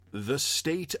The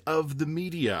state of the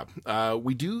media.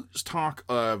 We do talk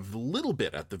a little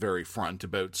bit at the very front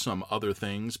about some other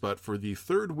things, but for the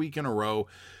third week in a row,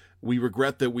 we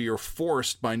regret that we are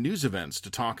forced by news events to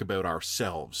talk about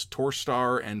ourselves.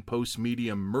 Torstar and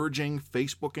Postmedia merging,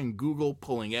 Facebook and Google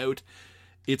pulling out.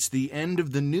 It's the end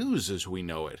of the news as we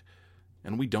know it,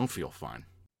 and we don't feel fine.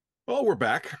 Well, we're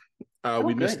back.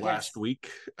 We missed Good. last Yes.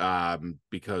 week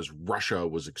because Russia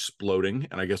was exploding,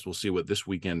 and I guess we'll see what this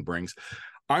weekend brings.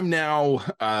 I'm now,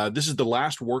 this is the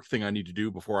last work thing I need to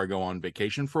do before I go on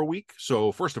vacation for a week.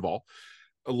 So, first of all,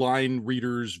 line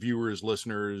readers, viewers,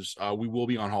 listeners, we will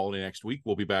be on holiday next week.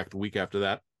 We'll be back the week after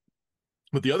that.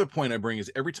 But the other point I bring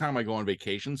is every time I go on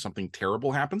vacation, something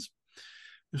terrible happens.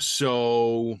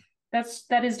 So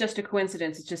That is just a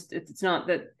coincidence. It's not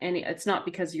it's not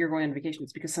because you're going on vacation.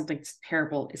 It's because something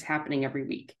terrible is happening every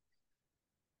week.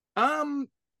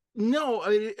 No,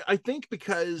 I think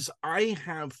because I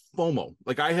have FOMO,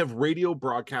 like I have radio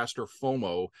broadcaster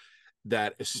FOMO,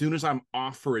 that as soon as I'm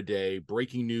off for a day,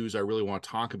 breaking news I really want to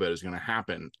talk about is going to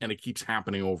happen. And it keeps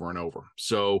happening over and over.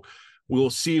 So we'll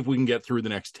see if we can get through the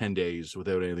next 10 days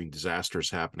without anything disastrous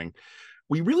happening.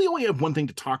 We really only have one thing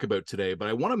to talk about today, but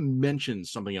I want to mention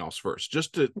something else first,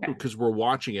 just to because we're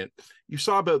watching it. You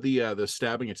saw about the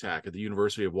stabbing attack at the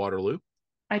University of Waterloo.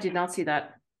 I did not see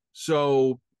that.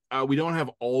 So we don't have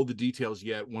all the details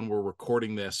yet when we're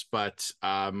recording this, but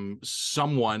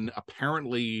someone,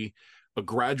 apparently a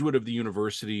graduate of the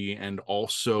university and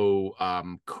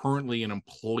also currently an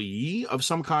employee of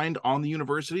some kind on the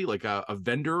university, like a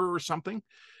vendor or something,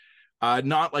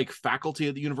 not like faculty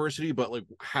at the university, but like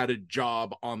had a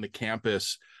job on the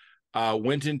campus,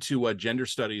 went into a gender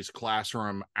studies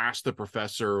classroom, asked the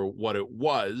professor what it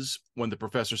was. When the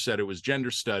professor said it was gender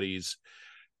studies,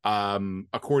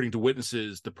 according to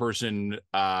witnesses, the person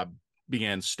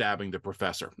began stabbing the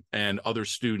professor, and other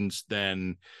students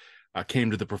then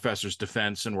came to the professor's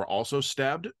defense and were also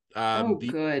stabbed.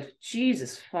 Good.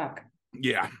 Jesus fuck.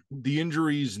 Yeah, the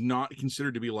injuries not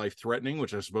considered to be life-threatening,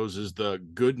 which I suppose is the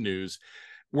good news.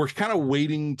 We're kind of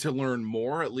waiting to learn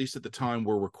more, at least at the time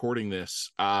we're recording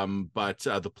this. But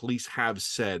the police have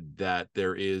said that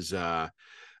there is a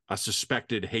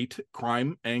suspected hate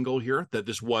crime angle here, that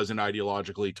this was an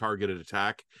ideologically targeted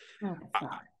attack. Oh,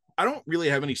 I don't really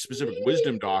have any specific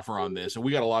wisdom to offer on this, and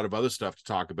we got a lot of other stuff to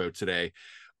talk about today.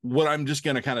 What I'm just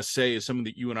going to kind of say is something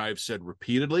that you and I have said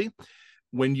repeatedly.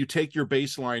 When you take your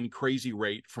baseline crazy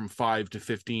rate from 5 to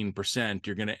 15%,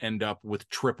 you're going to end up with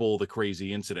triple the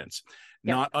crazy incidents.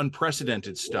 Yep. Not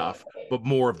unprecedented stuff, but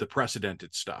more of the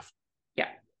precedented stuff. Yeah.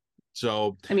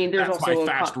 So I mean, there's that's also my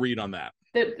fast read on that.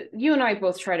 You and I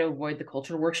both try to avoid the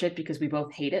culture war shit because we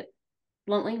both hate it.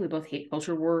 Bluntly, we both hate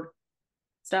culture war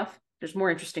stuff. There's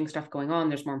more interesting stuff going on.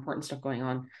 There's more important stuff going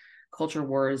on. Culture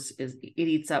wars is it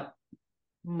eats up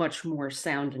much more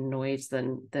sound and noise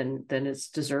than is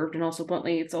deserved, and also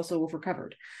bluntly, it's also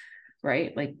overcovered.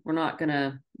 Right? Like we're not going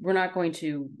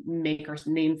to make our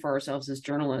name for ourselves as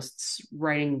journalists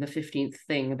writing the 15th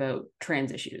thing about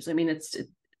trans issues. I mean, it's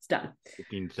done.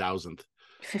 15,000th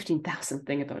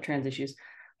thing about trans issues.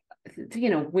 You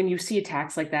know, when you see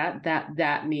attacks like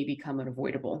that may become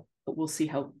unavoidable. But we'll see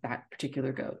how that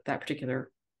particular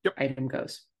item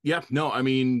goes. Yeah, no, I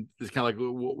mean, it's kind of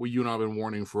like what you and I have been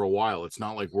warning for a while. It's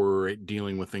not like we're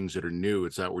dealing with things that are new.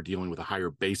 It's that we're dealing with a higher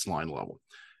baseline level.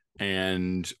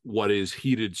 And what is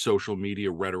heated social media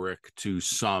rhetoric to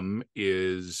some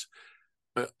is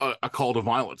a call to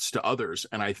violence to others.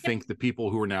 And I think the people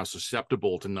who are now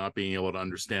susceptible to not being able to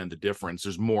understand the difference,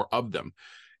 there's more of them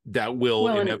that will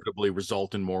inevitably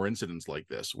result in more incidents like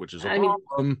this, which is a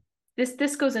problem.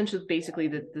 This goes into basically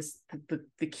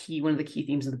the key, one of the key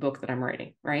themes of the book that I'm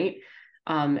writing, right?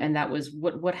 And that was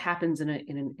what happens in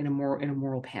a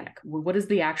moral panic. What is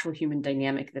the actual human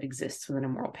dynamic that exists within a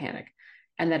moral panic?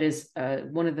 And that is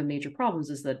one of the major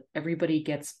problems is that everybody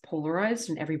gets polarized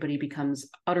and everybody becomes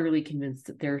utterly convinced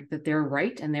that they're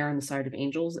right and they're on the side of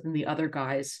angels and the other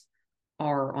guys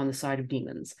are on the side of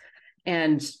demons.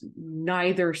 And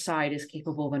neither side is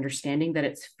capable of understanding that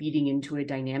it's feeding into a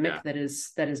dynamic that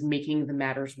is making the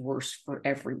matters worse for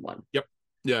everyone. Yep.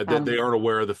 Yeah, they aren't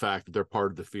aware of the fact that they're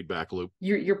part of the feedback loop.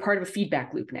 You're part of a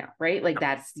feedback loop now, right? Like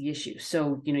that's the issue.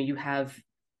 So, you have,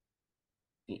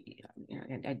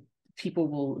 people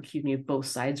will accuse me of both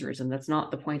siderism. That's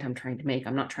not the point I'm trying to make.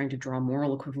 I'm not trying to draw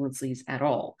moral equivalencies at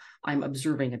all. I'm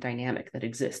observing a dynamic that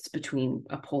exists between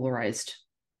a polarized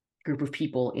group of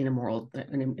people in a moral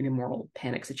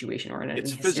panic situation or in a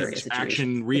hysteria situation.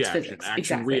 Action,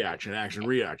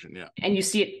 reaction. Yeah. And you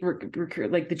see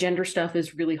it like the gender stuff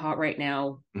is really hot right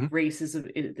now. Mm-hmm.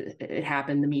 Racism, it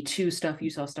happened. The Me Too stuff,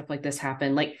 you saw stuff like this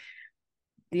happen. Like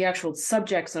the actual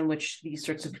subjects on which these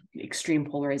sorts of extreme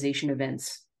polarization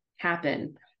events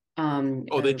happen,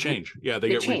 they change. Yeah, they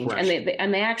get change, refreshed.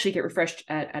 and they actually get refreshed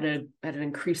at an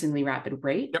increasingly rapid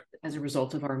rate. Yep. As a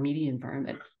result of our media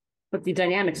environment. But the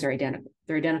dynamics are identical.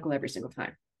 They're identical every single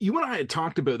time. You and I had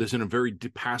talked about this in a very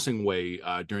passing way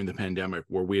during the pandemic,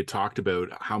 where we had talked about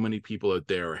how many people out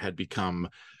there had become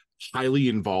highly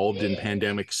involved in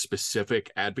pandemic specific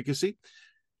advocacy.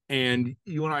 And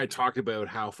you and I had talked about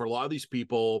how for a lot of these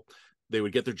people, they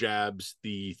would get their jabs,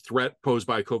 the threat posed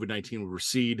by COVID-19 would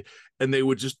recede, and they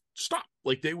would just stop.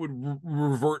 Like they would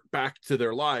revert back to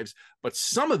their lives. But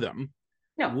some of them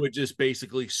would just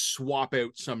basically swap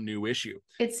out some new issue.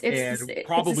 It's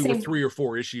probably with 3 or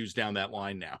 4 issues down that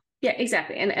line now. Yeah,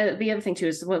 exactly. And the other thing too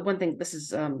is one thing. This is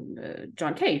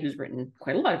John Kay, who's written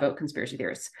quite a lot about conspiracy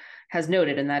theorists, has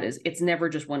noted, and that is it's never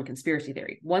just one conspiracy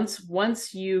theory.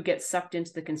 Once you get sucked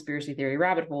into the conspiracy theory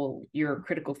rabbit hole, your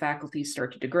critical faculties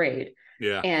start to degrade.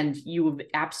 Yeah, and you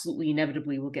absolutely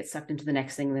inevitably will get sucked into the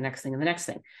next thing, the next thing, and the next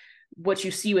thing. What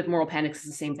you see with moral panics is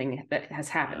the same thing that has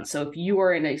happened. So if you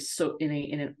are in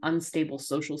an unstable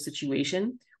social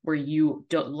situation where you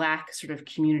don't lack sort of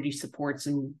community supports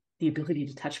and the ability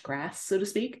to touch grass, so to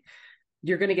speak,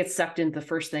 you're going to get sucked into the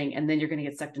first thing, and then you're going to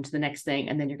get sucked into the next thing,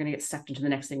 and then you're going to get sucked into the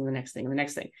next thing, and the next thing, and the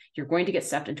next thing. You're going to get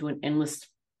sucked into an endless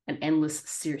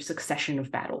succession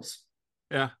of battles.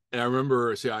 Yeah. And I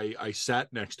remember, I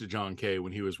sat next to John Kay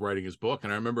when he was writing his book,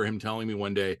 and I remember him telling me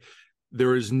one day,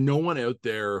 there is no one out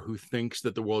there who thinks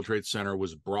that the World Trade Center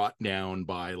was brought down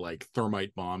by like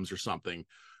thermite bombs or something,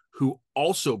 who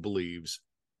also believes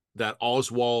that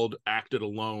Oswald acted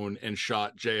alone and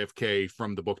shot JFK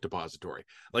from the book depository.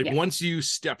 Like once you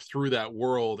step through that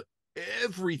world,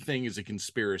 everything is a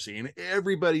conspiracy and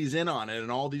everybody's in on it,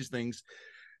 and all these things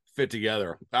fit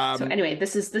together. So anyway,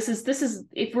 this is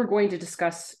if we're going to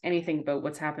discuss anything about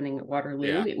what's happening at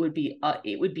Waterloo, it would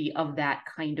be of that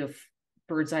kind of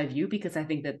bird's eye view, because I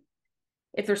think that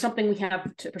if there's something we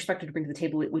have to perspective to bring to the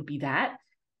table, it would be that.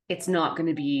 It's not going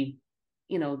to be,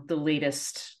 the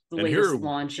latest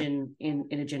launch in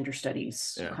a gender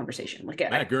studies conversation. Like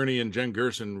Matt Gurney and Jen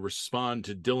Gerson respond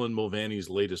to Dylan Mulvaney's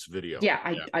latest video.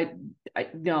 I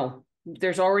no,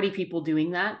 there's already people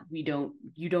doing that. You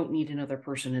don't need another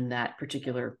person in that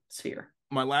particular sphere.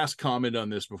 My last comment on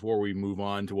this before we move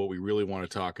on to what we really want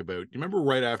to talk about. You remember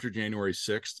right after January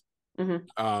 6th,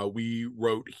 we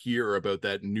wrote here about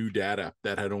that new data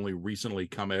that had only recently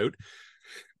come out,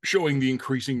 showing the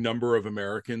increasing number of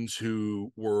Americans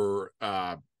who were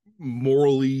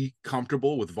morally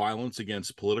comfortable with violence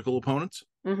against political opponents.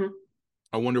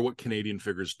 I wonder what Canadian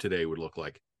figures today would look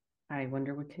like. And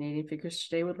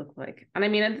I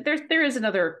mean, there is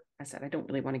another, I said, I don't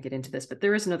really want to get into this, but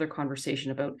there is another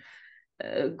conversation about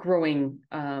growing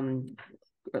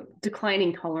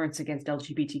declining tolerance against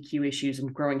LGBTQ issues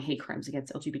and growing hate crimes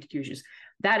against LGBTQ issues.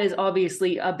 That is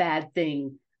obviously a bad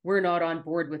thing. We're not on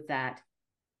board with that.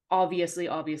 Obviously.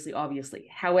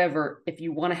 However, if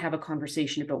you want to have a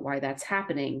conversation about why that's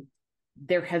happening,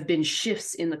 there have been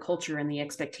shifts in the culture and the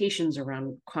expectations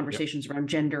around conversations around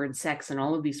gender and sex and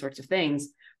all of these sorts of things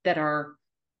that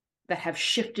have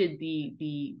shifted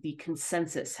the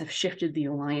consensus, have shifted the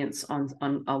alliance on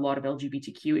a lot of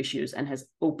LGBTQ issues, and has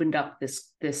opened up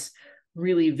this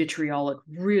really vitriolic,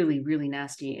 really, really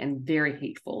nasty and very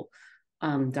hateful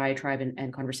diatribe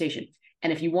and conversation.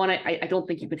 And if you want to, I don't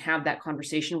think you can have that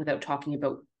conversation without talking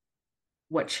about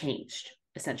what changed,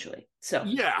 essentially. So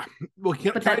well,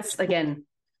 again.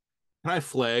 Can I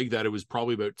flag that it was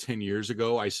probably about 10 years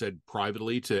ago, I said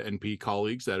privately to NP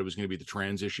colleagues that it was going to be the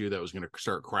trans issue that was going to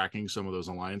start cracking some of those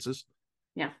alliances?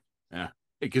 Yeah.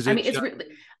 Because it's really,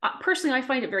 personally, I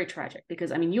find it very tragic,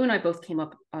 because I mean, you and I both came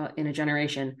up in a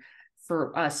generation.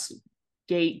 For us,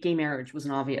 gay marriage was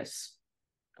an obvious.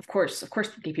 Of course,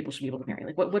 gay people should be able to marry.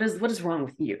 Like, what is wrong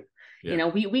with you? Yeah.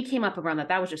 We came up around that.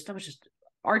 That was just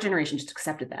our generation just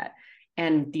accepted that,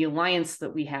 and the alliance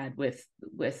that we had with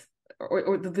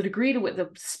or the degree to the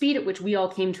speed at which we all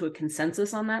came to a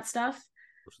consensus on that stuff,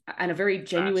 and a very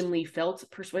genuinely felt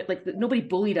like nobody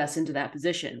bullied us into that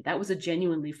position. That was a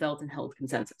genuinely felt and held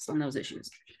consensus on those issues.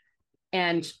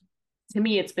 And to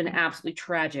me, it's been absolutely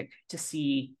tragic to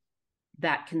see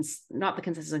that not the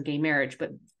consensus on gay marriage,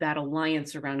 but that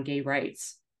alliance around gay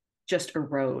rights just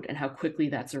erode, and how quickly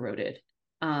that's eroded.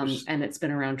 And it's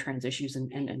been around trans issues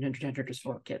and gender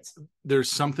dysphoria kids.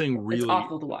 There's something really, it's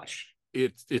awful to watch.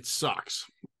 It sucks.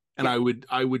 And I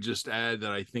would just add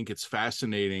that I think it's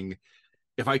fascinating.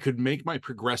 If I could make my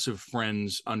progressive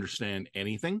friends understand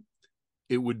anything,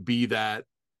 it would be that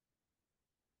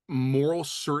moral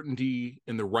certainty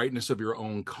in the rightness of your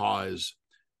own cause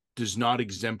does not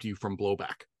exempt you from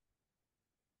blowback.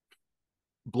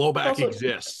 But Blowback also,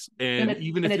 exists. And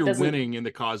even and if it you're doesn't. winning in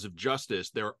the cause of justice,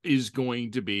 there is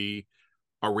going to be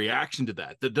a reaction to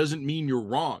that. That doesn't mean you're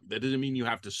wrong. That doesn't mean you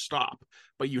have to stop,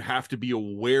 but you have to be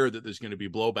aware that there's going to be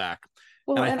blowback.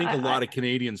 And Well, I and think a lot of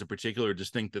Canadians in particular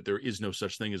just think that there is no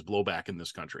such thing as blowback in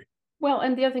this country. well,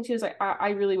 and the other thing too is I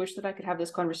really wish that I could have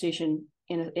this conversation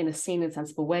in a sane and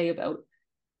sensible way about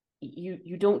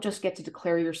you don't just get to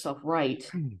declare yourself right,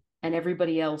 and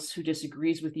everybody else who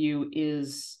disagrees with you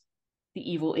is the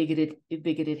evil,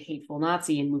 bigoted, hateful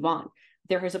Nazi, and move on.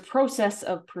 There is a process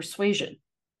of persuasion.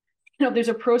 There's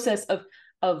a process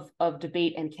of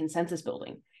debate and consensus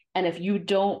building, and if you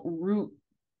don't root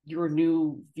your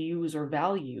new views or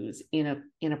values in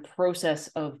a process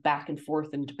of back and forth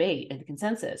and debate and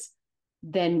consensus,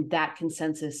 then that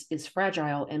consensus is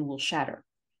fragile and will shatter.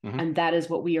 Mm-hmm. And that is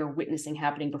what we are witnessing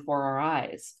happening before our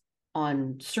eyes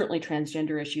on certainly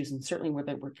transgender issues, and certainly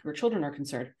where children are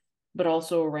concerned, but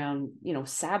also around,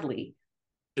 sadly,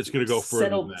 it's going to go further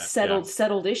than that.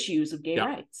 Settled issues of gay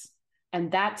rights.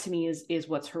 And that to me is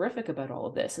what's horrific about all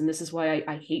of this. And this is why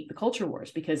I hate the culture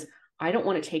wars, because I don't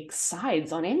want to take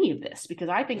sides on any of this, because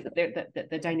I think that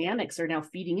the dynamics are now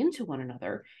feeding into one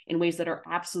another in ways that are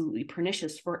absolutely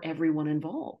pernicious for everyone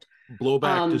involved.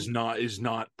 Blowback is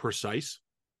not precise.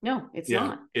 No, it's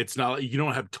not. It's not. You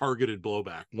don't have targeted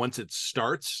blowback once it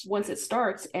starts.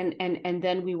 And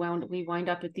then we wind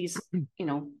up at these,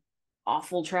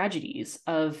 awful tragedies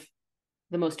of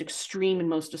the most extreme and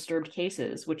most disturbed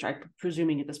cases, which I'm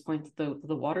presuming at this point the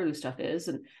Waterloo stuff is.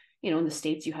 And in the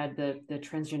States, you had the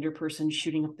transgender person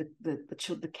shooting up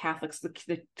the Catholics,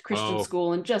 the Christian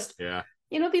school, and just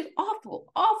these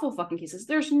awful fucking cases.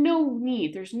 There's no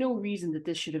reason that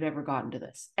this should have ever gotten to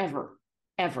this, ever.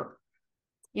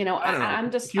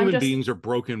 Human beings are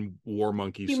broken war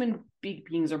monkeys. Human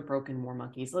beings are broken war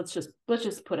monkeys. Let's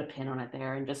just put a pin on it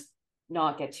there and just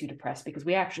not get too depressed, because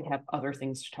we actually have other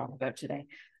things to talk about today.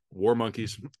 War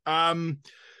monkeys.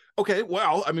 Okay,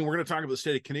 well, we're going to talk about the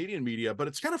state of Canadian media, but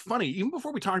it's kind of funny. Even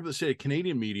before we talk about the state of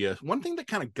Canadian media, one thing that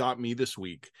kind of got me this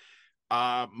week,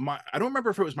 I don't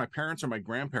remember if it was my parents or my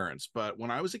grandparents, but when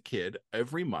I was a kid,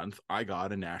 every month I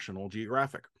got a National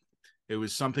Geographic. It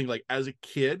was something like, as a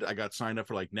kid, I got signed up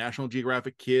for like National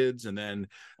Geographic Kids, and then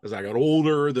as I got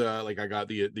older, I got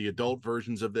the adult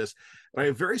versions of this. But I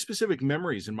have very specific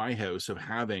memories in my house of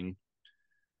having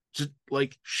just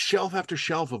like shelf after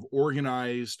shelf of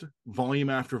organized volume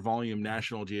after volume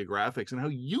National Geographics, and how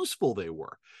useful they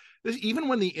were. Even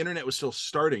when the internet was still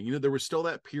starting, there was still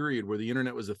that period where the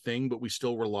internet was a thing, but we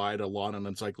still relied a lot on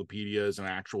encyclopedias and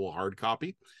actual hard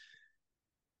copy.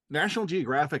 National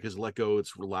Geographic has let go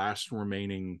its last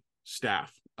remaining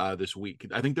staff this week.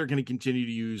 I think they're going to continue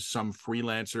to use some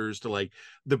freelancers to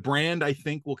the brand. I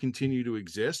think will continue to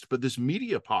exist, but this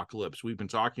media apocalypse we've been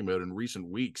talking about in recent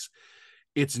weeks,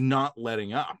 it's not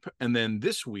letting up. And then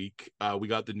this week we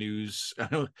got the news.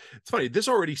 It's funny. This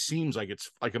already seems like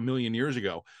it's like a million years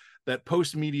ago that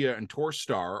Postmedia and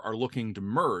Torstar are looking to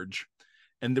merge.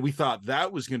 And we thought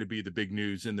that was going to be the big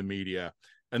news in the media.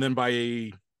 And then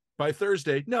by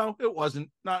Thursday, no, it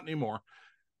wasn't. Not anymore.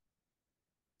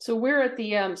 So we're at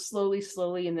the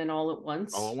slowly, and then all at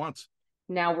once. All at once.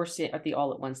 Now we're at the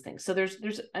all at once thing. So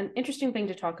there's an interesting thing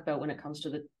to talk about when it comes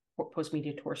to the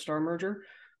Postmedia Torstar merger.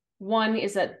 One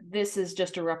is that this is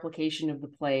just a replication of the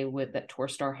play that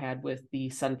Torstar had with the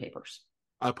Sun Papers.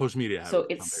 Postmedia had so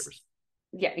Sun Papers.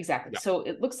 Yeah, exactly. Yeah. So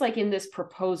it looks like in this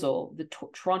proposal, the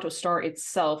Toronto Star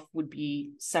itself would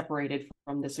be separated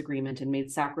from this agreement and made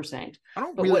sacrosanct. I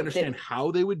don't really understand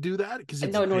how they would do that, because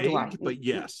it's nor do I. But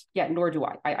yes. Yeah, nor do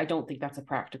I. I don't think that's a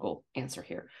practical answer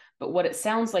here. But what it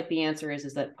sounds like the answer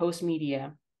is that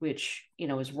Postmedia, which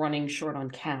is running short on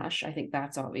cash, I think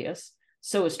that's obvious.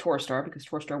 So is Torstar, because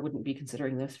Torstar wouldn't be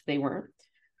considering this if they weren't.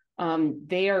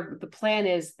 The plan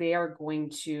is they are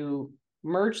going to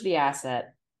merge the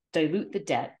asset, dilute the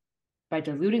debt. By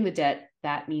diluting the debt,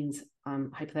 that means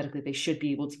hypothetically they should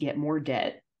be able to get more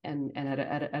debt and at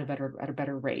a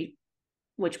better rate,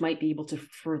 which might be able to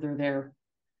further their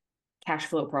cash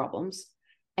flow problems.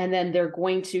 And then they're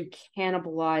going to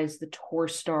cannibalize the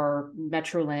Torstar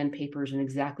Metroland papers in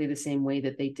exactly the same way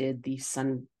that they did the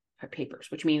Sun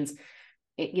papers, which means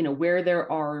where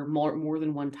there are more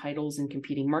than one titles in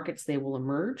competing markets, they will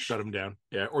emerge. Shut them down.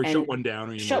 Yeah. Or shut one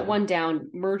down. Shut one down,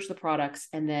 merge the products,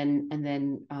 and then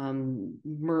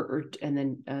merge, and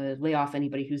then lay off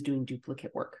anybody who's doing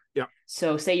duplicate work. Yeah.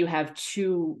 So say you have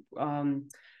two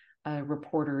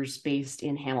reporters based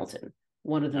in Hamilton.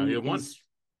 One of them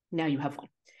now you have one.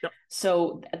 Yep.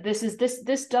 So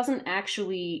this doesn't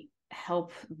actually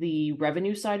help the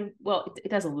revenue side. Well, it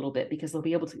does a little bit, because they'll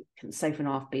be able to siphon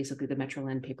off basically the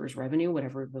Metroland Papers revenue,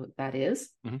 whatever that is.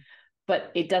 Mm-hmm.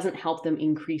 But it doesn't help them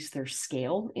increase their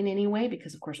scale in any way,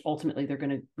 because of course, ultimately they're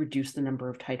going to reduce the number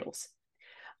of titles,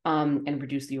 and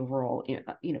reduce the overall,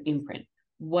 imprint.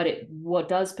 What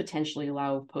does potentially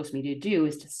allow Postmedia to do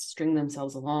is to string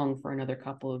themselves along for another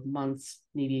couple of months,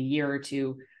 maybe a year or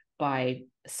two, by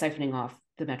siphoning off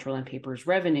the Metroland Papers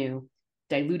revenue,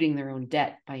 diluting their own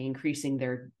debt by increasing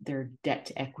their debt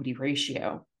to equity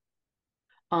ratio,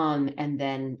 and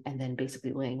then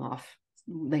basically laying off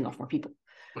more people.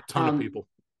 A ton of people.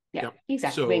 Yeah, yep.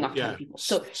 Exactly. Laying off a ton of people.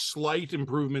 So slight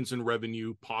improvements in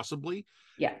revenue, possibly.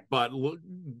 Yeah. But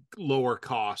lower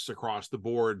costs across the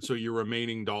board, so your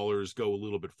remaining dollars go a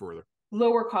little bit further.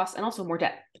 Lower costs and also more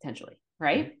debt potentially,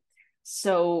 right? Mm-hmm.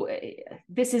 So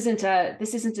this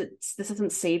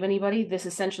doesn't save anybody. This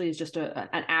essentially is just an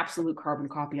absolute carbon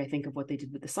copy, I think, of what they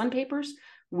did with the Sun Papers.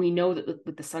 We know that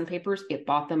with the Sun Papers, it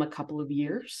bought them a couple of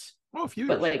years. Oh, a few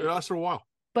years. It lasted a while,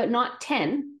 but not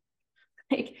 10.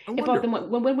 Like, it bought them.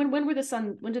 When did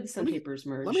the Sun Papers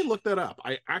merge? Let me look that up.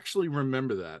 I actually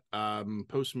remember that.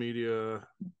 Postmedia.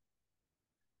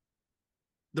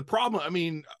 The problem, I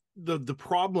mean, the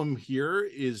problem here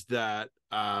is that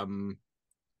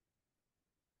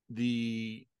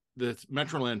the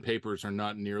Metroland Papers are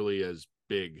not nearly as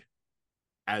big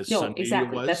as Sun exactly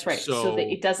Media was. That's right. So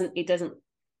that it doesn't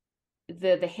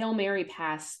the Hail Mary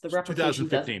pass, the replication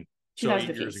 2015. So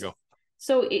 8 years ago.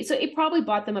 So it probably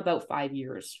bought them about 5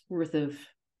 years worth of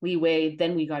leeway.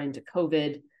 Then we got into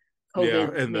COVID.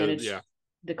 Managed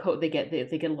they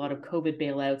get a lot of COVID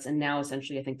bailouts, and now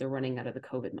essentially I think they're running out of the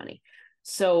COVID money.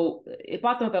 So it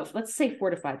bought them about, let's say, 4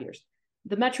 to 5 years.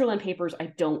 The Metroland Papers, I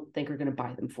don't think are going to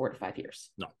buy them 4 to 5 years.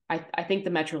 No, I think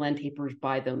the Metroland Papers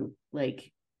buy them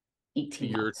like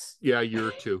 18 months. Yeah, a year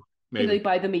or two. Maybe they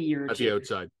buy them a year or two at the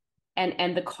outside.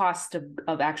 And the cost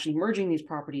of actually merging these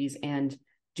properties and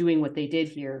doing what they did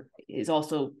here is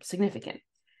also significant.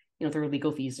 There are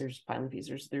legal fees, there's filing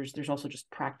fees, there's also just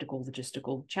practical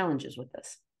logistical challenges with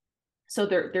this. So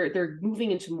they're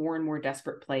moving into more and more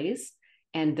desperate plays,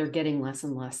 and they're getting less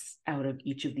and less out of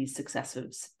each of these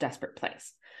successive desperate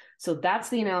plays. So that's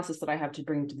the analysis that I have to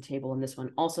bring to the table in this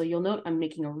one. Also, you'll note I'm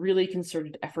making a really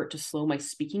concerted effort to slow my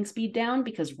speaking speed down,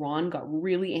 because Ron got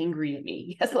really angry at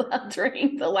me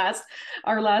during our last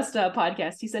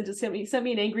podcast. He sent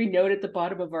me an angry note at the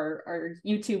bottom of our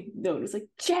YouTube note. He's like,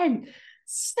 "Jen,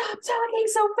 stop talking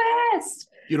so fast."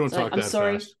 You don't talk that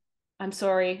fast. I'm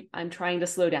sorry. I'm trying to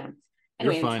slow down.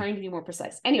 Anyway, I'm trying to be more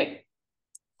precise. Anyway,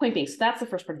 point being, so that's the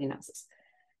first part of the analysis.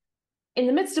 In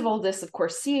the midst of all this, of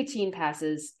course, C-18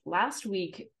 passes. Last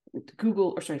week,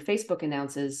 Facebook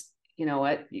announces, you know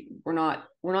what, we're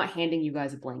not handing you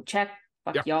guys a blank check.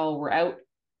 Fuck y'all, we're out.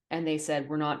 And they said,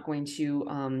 we're not going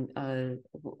to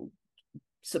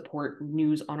support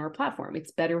news on our platform.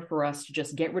 It's better for us to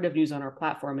just get rid of news on our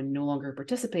platform and no longer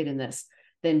participate in this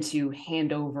than to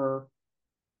hand over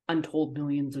untold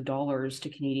millions of dollars to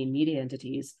Canadian media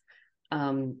entities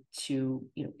to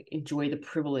enjoy the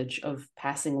privilege of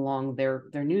passing along their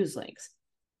news links.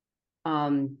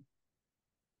 I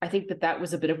think that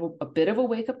was a bit of a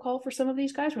wake up call for some of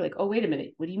these guys. We're like, oh, wait a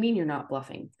minute, what do you mean you're not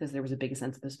bluffing? Because there was a big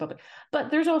sense of this public,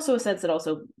 but there's also a sense that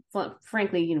also,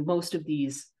 frankly, most of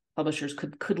these publishers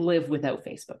could live without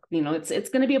Facebook. It's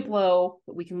going to be a blow,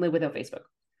 but we can live without Facebook.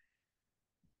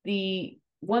 The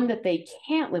one that they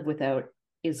can't live without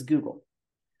is Google.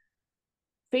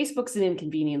 Facebook's an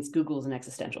inconvenience. Google is an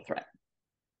existential threat.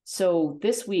 So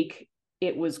this week,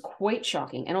 it was quite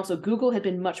shocking. And also, Google had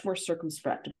been much more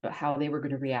circumspect about how they were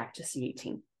going to react to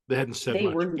C-18. They hadn't said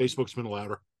much. Facebook's been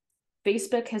louder.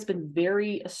 Facebook has been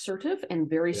very assertive and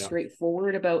very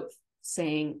straightforward about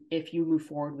saying, if you move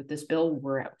forward with this bill,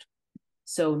 we're out.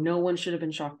 So no one should have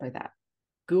been shocked by that.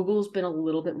 Google's been a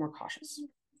little bit more cautious.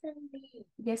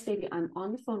 Yes, baby, I'm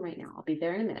on the phone right now. I'll be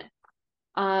there in a minute.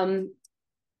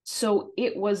 So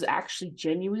it was actually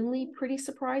genuinely pretty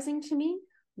surprising to me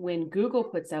when Google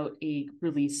puts out a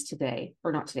release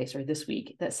this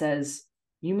week, that says,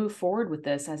 you move forward with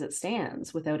this as it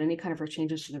stands without any kind of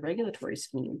changes to the regulatory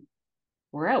scheme,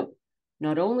 we're out.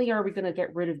 Not only are we going to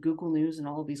get rid of Google News and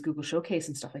all of these Google Showcase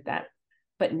and stuff like that,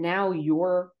 but now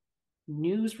your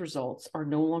news results are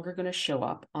no longer going to show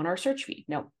up on our search feed.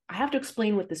 Now, I have to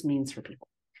explain what this means for people,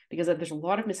 because there's a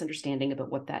lot of misunderstanding about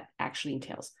what that actually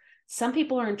entails. Some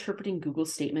people are interpreting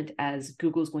Google's statement as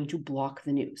Google is going to block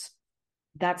the news.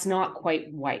 That's not quite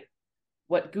right.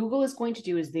 What Google is going to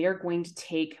do is they're going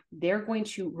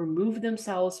to remove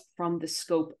themselves from the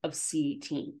scope of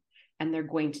C-18. And they're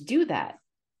going to do that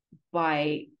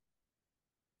by,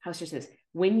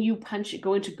 When you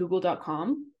go into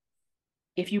google.com,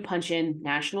 if you punch in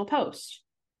National Post,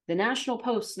 the National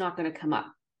Post's not going to come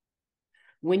up.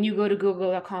 When you go to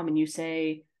google.com and you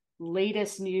say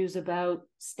latest news about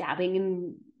stabbing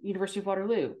in University of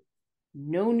Waterloo,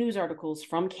 no news articles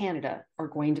from Canada are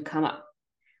going to come up.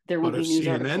 There will be news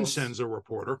CNN articles. sends a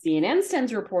reporter. CNN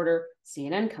sends a reporter,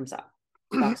 CNN comes up.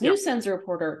 Fox News sends a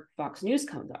reporter, Fox News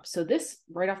comes up. So this,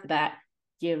 right off the bat,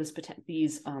 gives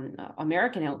these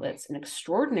American outlets an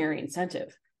extraordinary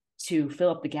incentive to fill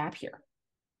up the gap here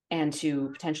and to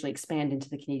potentially expand into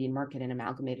the Canadian market and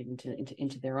amalgamate it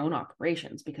into their own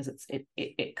operations, because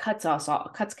it cuts us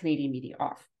off, cuts Canadian media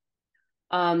off.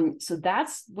 So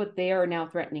that's what they are now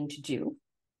threatening to do.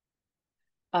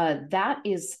 That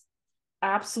is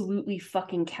absolutely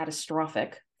fucking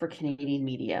catastrophic for Canadian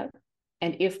media.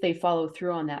 And if they follow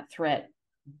through on that threat,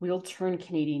 will turn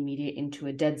Canadian media into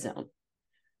a dead zone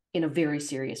in a very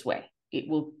serious way. It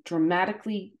will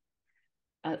dramatically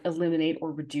eliminate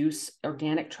or reduce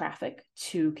organic traffic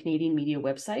to Canadian media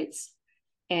websites,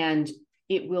 and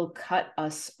it will cut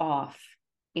us off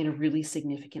in a really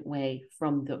significant way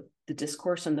from the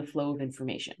discourse and the flow of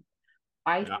information.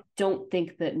 I don't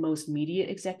think that most media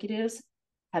executives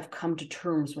have come to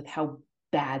terms with how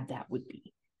bad that would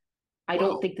be. I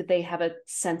don't think that they have a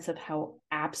sense of how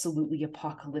absolutely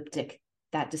apocalyptic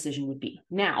that decision would be.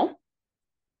 Now,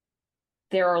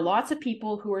 there are lots of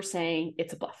people who are saying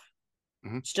it's a bluff.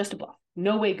 Mm-hmm. It's just a bluff.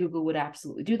 No way Google would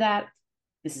absolutely do that.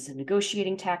 This is a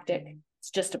negotiating tactic. It's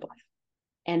just a bluff.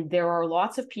 And there are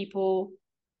lots of people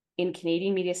in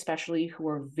Canadian media especially who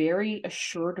are very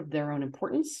assured of their own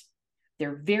importance.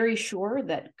 They're very sure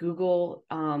that Google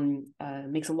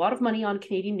makes a lot of money on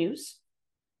Canadian news,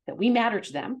 that we matter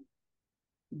to them.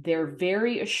 They're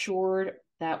very assured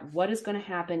that what is going to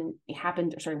happen,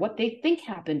 what they think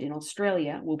happened in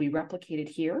Australia will be replicated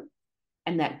here,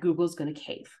 and that Google's going to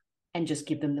cave and just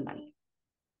give them the money.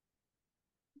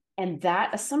 And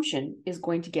that assumption is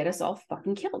going to get us all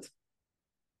fucking killed.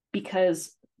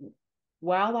 Because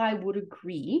while I would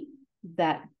agree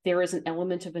that there is an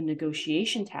element of a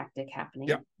negotiation tactic happening,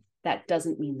 that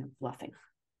doesn't mean they're bluffing.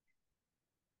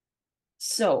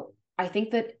 So I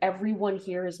think that everyone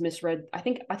here is misread. I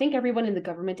think everyone in the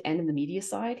government and in the media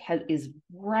side is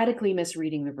radically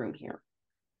misreading the room here.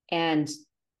 And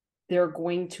they're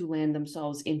going to land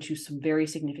themselves into some very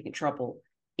significant trouble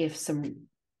if some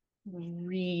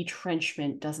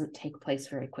retrenchment doesn't take place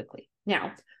very quickly.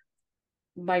 Now,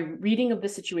 my reading of the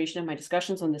situation and my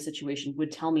discussions on the situation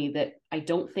would tell me that I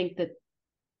don't think that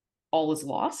all is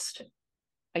lost.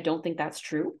 I don't think that's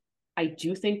true. I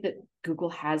do think that Google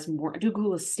has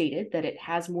stated that it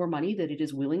has more money that it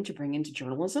is willing to bring into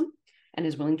journalism and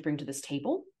is willing to bring to this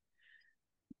table.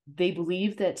 They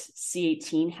believe that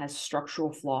C-18 has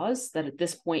structural flaws that at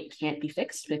this point can't be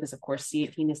fixed because, of course,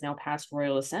 C-18 is now past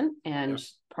royal assent and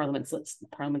Parliament's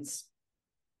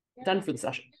done for the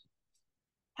session.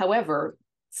 However,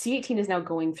 C-18 is now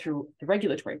going through the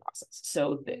regulatory process.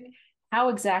 So how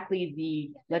exactly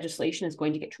the legislation is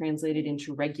going to get translated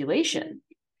into regulation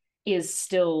is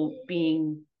still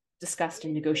being discussed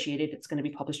and negotiated. It's going to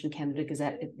be published in Canada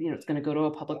Gazette. It's going to go to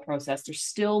a public process. There's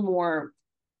still more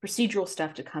procedural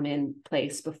stuff to come in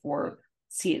place before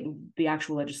the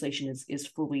actual legislation is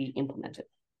fully implemented.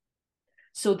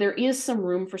 So there is some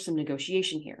room for some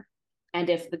negotiation here. And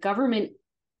if the government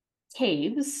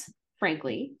caves,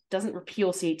 frankly, doesn't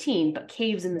repeal C-18, but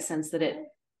caves in the sense that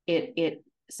it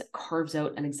carves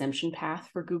out an exemption path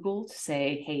for Google to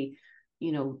say, hey,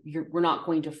 we're not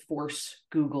going to force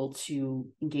Google to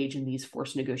engage in these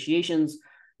forced negotiations.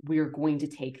 We're going to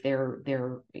take their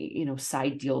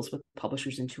side deals with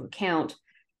publishers into account.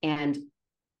 And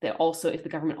that also, if the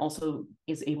government also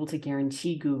is able to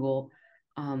guarantee Google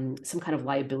some kind of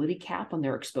liability cap on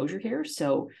their exposure here.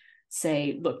 So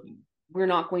say, look, we're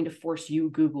not going to force you,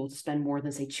 Google, to spend more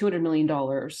than, say, $200 million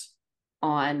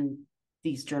on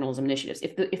these journalism initiatives.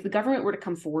 If the government were to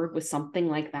come forward with something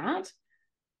like that,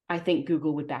 I think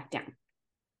Google would back down.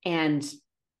 And,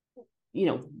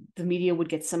 the media would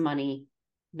get some money,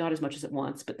 not as much as it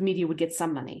wants, but the media would get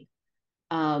some money.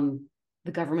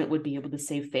 The government would be able to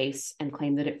save face and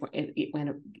claim that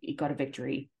it got a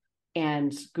victory,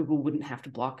 and Google wouldn't have to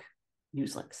block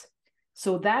news links.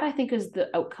 So that, I think, is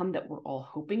the outcome that we're all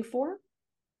hoping for.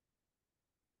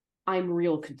 I'm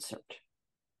real concerned.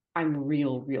 I'm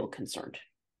real concerned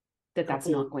that that's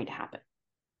not going to happen.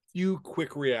 Few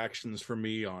quick reactions from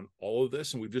me on all of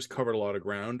this, and we've just covered a lot of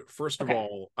ground. First of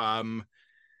all,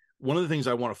 one of the things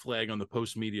I want to flag on the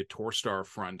Postmedia Torstar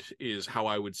front is how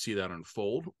I would see that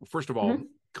unfold. First of all,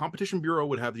 Competition Bureau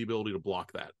would have the ability to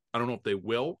block that. I don't know if they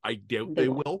will. I doubt they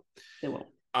will. They will.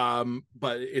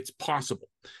 but it's possible.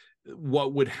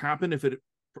 What would happen if it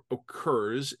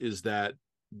occurs is that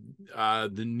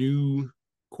the new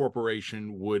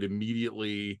corporation would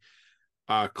immediately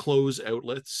close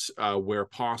outlets where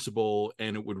possible,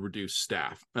 and it would reduce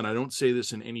staff. And I don't say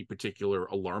this in any particular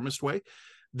alarmist way.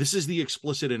 This is the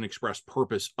explicit and express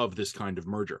purpose of this kind of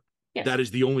merger. Yes. That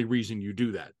is the only reason you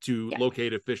do that, to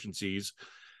locate efficiencies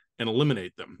and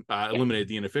eliminate them, eliminate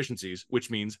the inefficiencies, which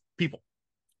means people.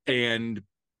 And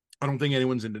I don't think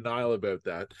anyone's in denial about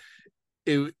that.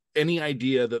 Any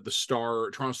idea that the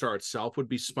Toronto Star itself would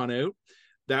be spun out,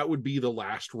 that would be the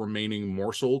last remaining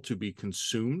morsel to be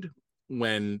consumed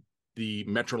when the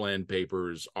Metroland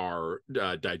papers are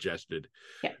digested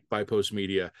by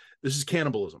Postmedia. This is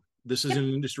cannibalism. This is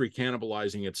an industry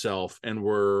cannibalizing itself, and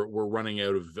we're running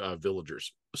out of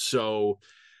villagers. So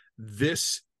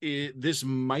this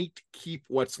might keep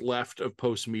what's left of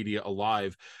Postmedia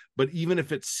alive, but even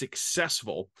if it's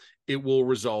successful, it will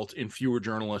result in fewer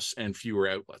journalists and fewer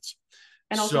outlets.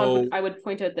 And also, I would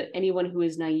point out that anyone who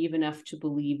is naive enough to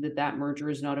believe that merger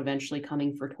is not eventually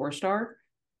coming for Torstar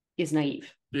is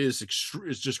naive. Is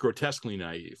just grotesquely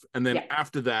naive. And then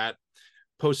after that,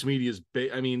 Postmedia's,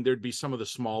 there'd be some of the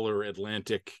smaller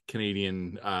Atlantic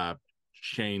Canadian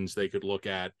chains they could look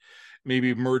at,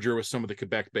 maybe merger with some of the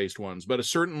Quebec-based ones. But a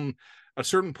certain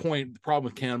point, the problem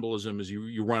with cannibalism is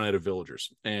you run out of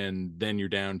villagers, and then you're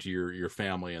down to your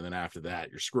family, and then after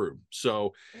that, you're screwed.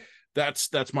 So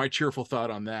that's my cheerful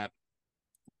thought on that.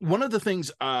 One of the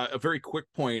things, a very quick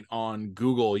point on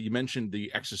Google, you mentioned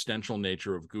the existential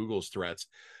nature of Google's threats.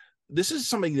 This is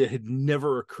something that had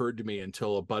never occurred to me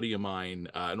until a buddy of mine,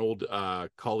 an old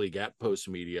colleague at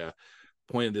Postmedia,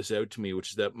 pointed this out to me,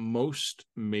 which is that most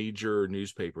major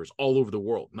newspapers all over the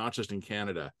world, not just in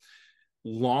Canada,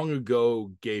 long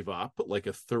ago gave up like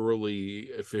a thoroughly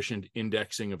efficient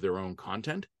indexing of their own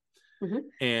content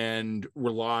and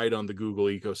relied on the Google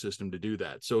ecosystem to do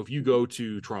that. So if you go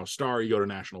to Toronto Star, you go to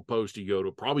National Post, you go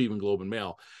to probably even Globe and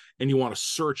Mail, and you want to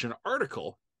search an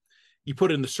article, you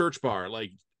put it in the search bar,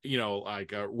 like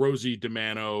Rosie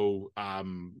DiManno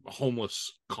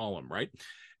homeless column, right?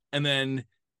 And then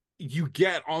you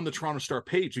get on the Toronto Star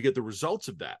page, you get the results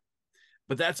of that.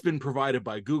 But that's been provided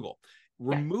by Google.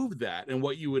 Remove that, and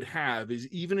what you would have is,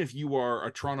 even if you are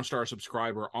a Toronto Star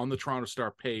subscriber on the Toronto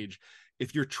Star page,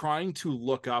 if you're trying to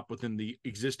look up within the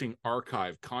existing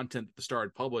archive content that the Star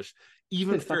had published,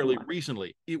 even fairly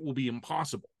recently, it will be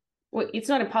impossible. Well, it's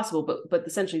not impossible, but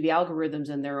essentially the algorithms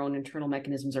and their own internal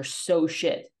mechanisms are so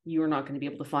shit, you are not going to be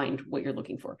able to find what you're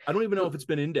looking for. I don't even know if it's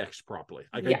been indexed properly.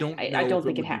 I don't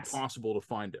think it has. Be possible to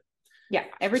find it. Yeah,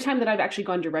 every time that I've actually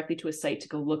gone directly to a site to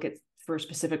go look at for a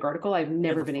specific article, I've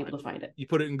never been able to find it. You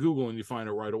put it in Google and you find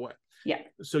it right away. Yeah.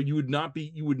 So you would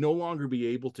no longer be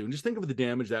able to, and just think of the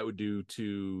damage that would do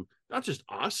to not just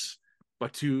us,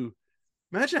 but to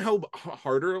imagine how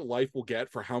harder life will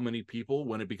get for how many people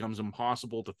when it becomes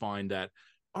impossible to find that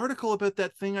article about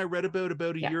that thing I read about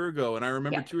a year ago, and I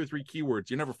remember 2 or 3 keywords.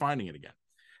 You're never finding it again.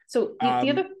 So the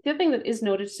other thing that is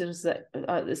noticed is that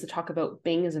is the talk about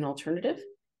Bing as an alternative.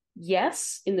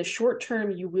 Yes, in the short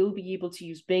term, you will be able to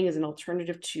use Bing as an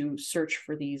alternative to search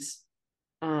for these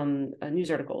news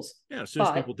articles. Yeah, as soon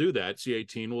as people do that,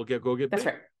 C18 will go get that's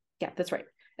Bing. Right. Yeah, that's right.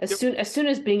 As soon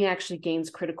as Bing actually gains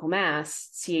critical mass,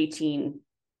 C18,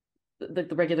 the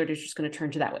regulator is just going to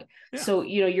turn to that way. Yeah. So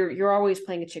you're always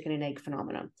playing a chicken and egg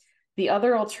phenomenon. The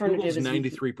other alternative is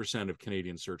 93% of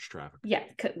Canadian search traffic. Yeah,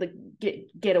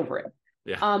 get over it.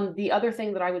 Yeah. The other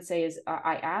thing that I would say is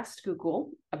I asked Google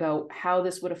about how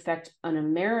this would affect an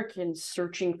American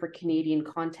searching for Canadian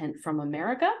content from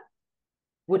America.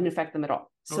 Wouldn't affect them at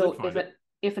all. So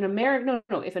if an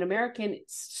American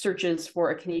searches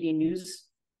for a Canadian news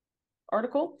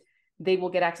article, they will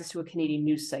get access to a Canadian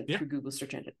news site through Google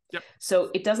search engine. Yep. So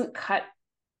it doesn't cut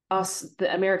us,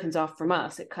 the Americans, off from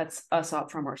us. It cuts us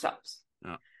off from ourselves.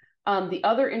 Yeah. The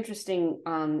other interesting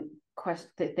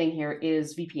thing here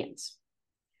is VPNs.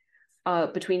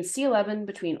 Between C11,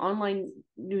 between online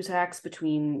news hacks,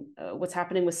 between what's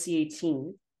happening with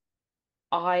C18,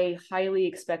 I highly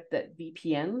expect that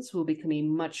VPNs will become a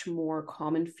much more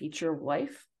common feature of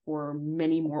life for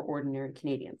many more ordinary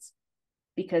Canadians.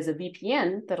 Because a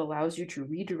VPN that allows you to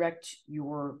redirect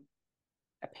your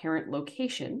apparent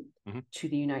location to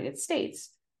the United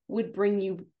States would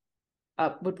bring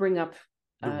up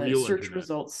search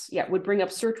results. Yeah, would bring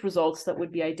up search results that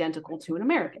would be identical to an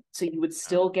American. So you would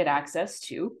still get access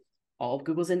to all of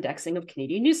Google's indexing of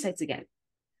Canadian news sites again.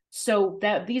 So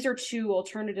these are 2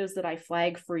 alternatives that I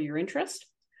flag for your interest.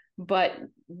 But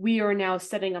we are now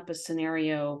setting up a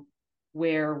scenario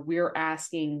where we're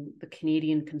asking the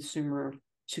Canadian consumer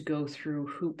to go through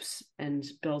hoops and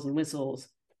bells and whistles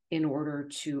in order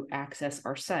to access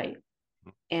our site.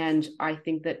 And I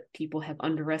think that people have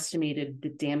underestimated the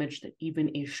damage that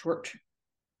even a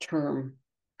short-term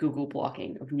Google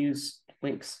blocking of news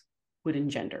links would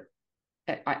engender.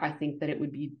 I think that it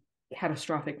would be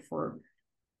catastrophic for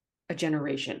a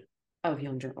generation of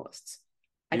young journalists.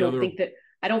 I don't think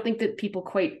that people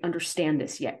quite understand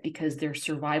this yet, because their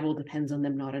survival depends on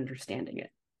them not understanding it.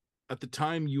 At the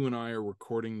time you and I are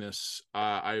recording this,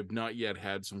 I have not yet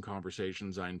had some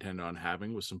conversations I intend on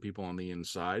having with some people on the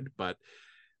inside, but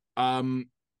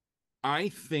I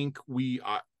think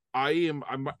I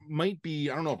might be,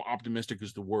 I don't know if optimistic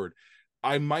is the word.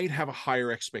 I might have a higher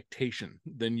expectation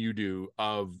than you do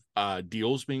of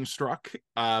deals being struck.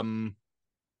 But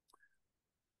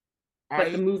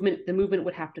the movement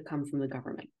would have to come from the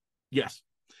government. Yes.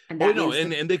 And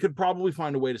and they could probably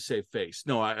find a way to save face.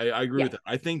 No, I agree with that.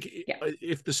 I think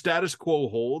if the status quo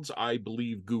holds, I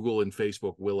believe Google and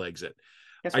Facebook will exit.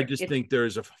 Right. I just think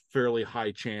there's a fairly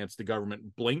high chance the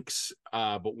government blinks,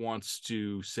 but wants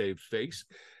to save face.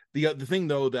 The thing,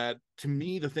 though, that to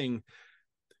me,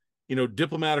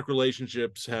 diplomatic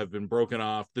relationships have been broken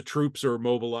off. The troops are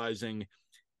mobilizing.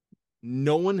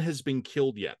 No one has been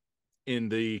killed yet in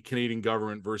the Canadian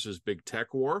government versus big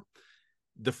tech war.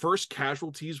 The first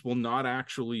casualties will not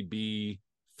actually be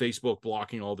Facebook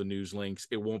blocking all the news links.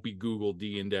 It won't be Google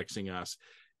de-indexing us.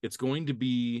 It's going to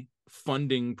be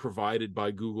funding provided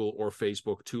by Google or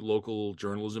Facebook to local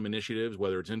journalism initiatives,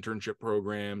 whether it's internship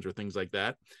programs or things like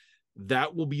that.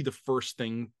 That will be the first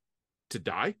thing to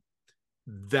die.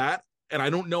 And I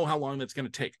don't know how long that's going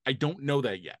to take. I don't know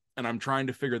that yet. And I'm trying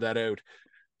to figure that out.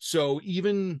 So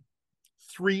even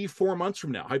 3-4 months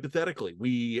from now, hypothetically,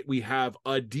 we have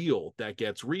a deal that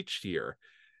gets reached here.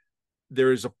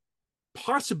 There is a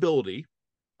possibility,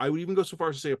 I would even go so far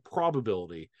as to say a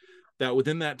probability, that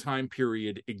within that time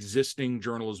period, existing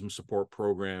journalism support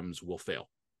programs will fail.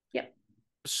 Yep.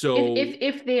 So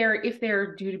if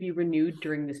they're due to be renewed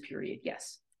during this period,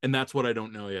 yes. And that's what I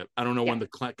don't know yet. I don't know when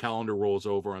the calendar rolls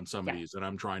over on some of these, and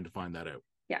I'm trying to find that out.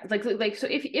 Yeah, like so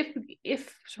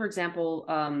if for example,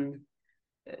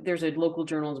 there's a local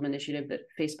journalism initiative that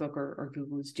Facebook or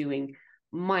Google is doing.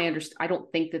 I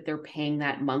don't think that they're paying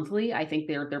that monthly. I think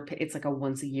it's like a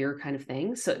once a year kind of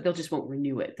thing. So they'll just won't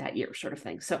renew it that year, sort of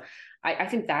thing. So I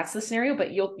think that's the scenario,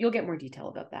 but you'll get more detail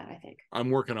about that, I think. I'm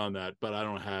working on that, but I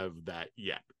don't have that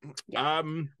yet. Yeah.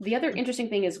 The other interesting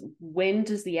thing is, when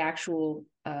does the actual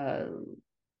how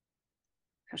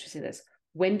should I say this?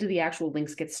 When do the actual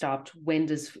links get stopped? When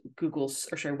does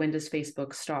when does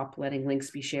Facebook stop letting links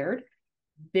be shared?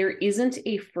 There isn't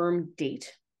a firm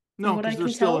date. No, because we're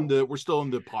still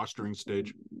in the posturing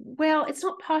stage. Well, it's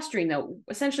not posturing, though.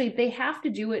 Essentially, they have to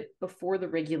do it before the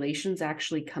regulations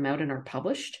actually come out and are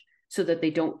published, so that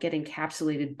they don't get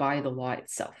encapsulated by the law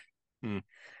itself.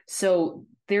 So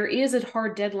there is a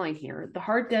hard deadline here. The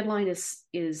hard deadline is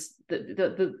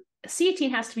the C-18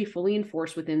 has to be fully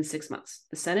enforced within 6 months.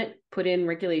 The Senate put in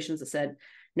regulations that said,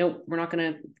 no, we're not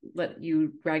going to let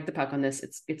you drag the puck on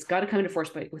this. It's got to come into force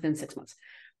within 6 months.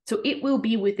 So it will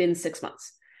be within 6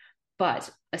 months. But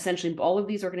essentially, all of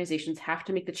these organizations have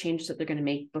to make the changes that they're going to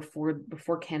make before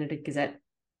Canada Gazette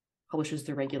publishes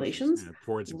their regulations,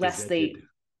 lest they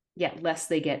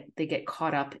get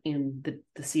caught up in the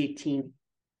C-18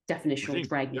 definitional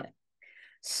dragnet. Yep.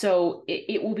 So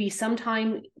it will be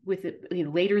sometime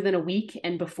later than a week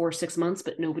and before 6 months,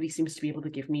 but nobody seems to be able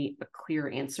to give me a clear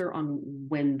answer on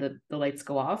when the lights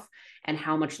go off and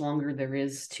how much longer there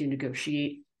is to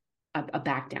negotiate a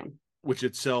back down. Which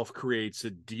itself creates a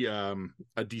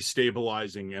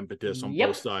destabilizing impetus on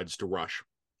both sides to rush.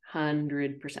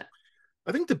 100%.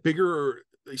 I think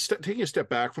taking a step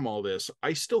back from all this,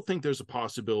 I still think there's a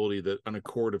possibility that an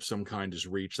accord of some kind is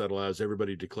reached that allows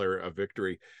everybody to declare a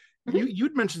victory. Mm-hmm.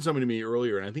 You'd mentioned something to me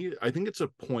earlier, and I think it's a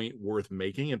point worth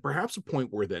making, and perhaps a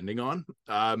point worth ending on,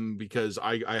 because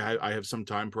I have some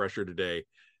time pressure today.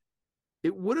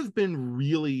 It would have been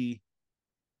really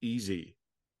easy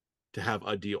to have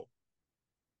a deal.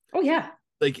 Oh yeah,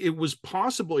 like it was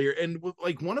possible here, and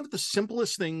like one of the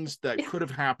simplest things that could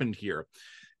have happened here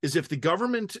is if the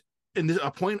government, and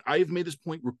a point I've made this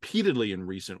point repeatedly in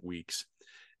recent weeks,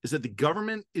 is that the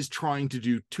government is trying to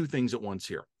do two things at once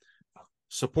here.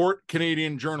 Support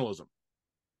Canadian journalism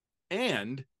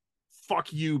and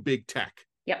fuck you, big tech.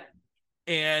 Yep.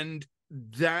 And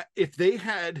that if they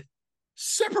had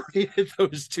separated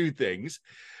those two things,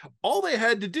 all they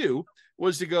had to do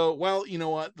was to go, well, you know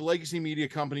what? The legacy media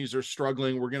companies are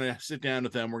struggling. We're going to sit down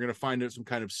with them. We're going to find out some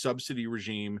kind of subsidy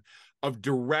regime of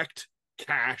direct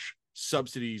cash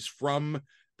subsidies from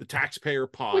the taxpayer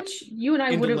pot, which you and I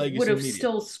into would legacy have media.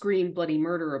 still screamed bloody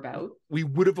murder about. We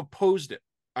would have opposed it.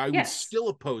 I would Yes. still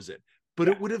oppose it, but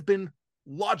Yeah. it would have been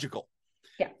logical.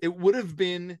 Yeah. It would have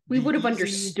been We would have easy,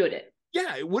 understood it.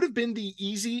 Yeah, it would have been the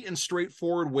easy and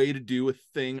straightforward way to do a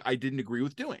thing I didn't agree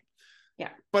with doing. Yeah.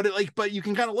 But you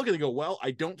can kind of look at it and go, well, I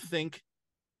don't think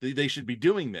they should be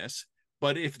doing this,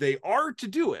 but if they are to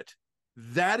do it,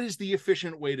 that is the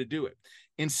efficient way to do it.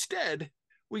 Instead,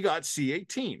 we got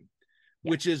C18,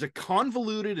 which is a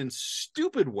convoluted and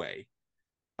stupid way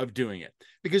of doing it.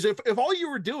 Because if all you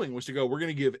were doing was to go, we're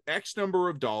going to give X number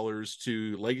of dollars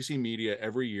to legacy media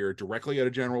every year directly out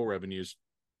of general revenues,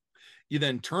 you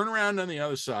then turn around on the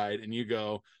other side and you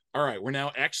go, all right, we're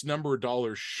now X number of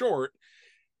dollars short.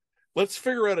 Let's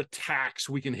figure out a tax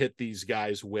we can hit these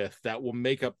guys with that will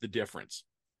make up the difference.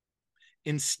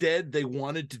 Instead, they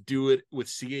wanted to do it with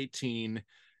C18,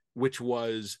 which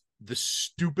was the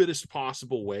stupidest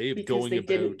possible way of going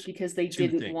about. Because they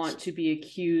didn't want to be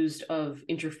accused of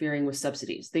interfering with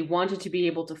subsidies. They wanted to be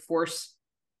able to force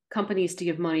companies to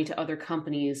give money to other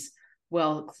companies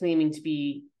while claiming to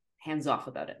be hands off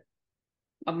about it.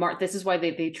 This is why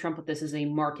they trump this as a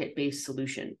market-based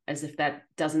solution, as if that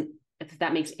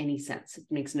makes any sense. It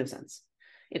makes no sense.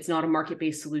 It's not a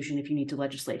market-based solution if you need to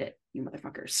legislate it, you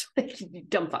motherfuckers. You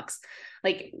dumb fucks.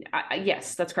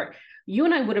 Yes, that's correct. You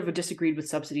and I would have disagreed with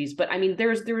subsidies, but I mean, there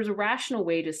was a rational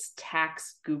way to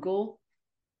tax Google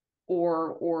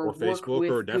or Facebook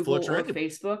or Netflix or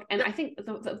Facebook. And I think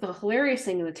the hilarious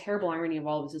thing and the terrible irony of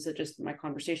all of this is that just my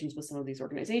conversations with some of these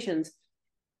organizations,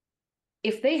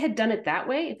 if they had done it that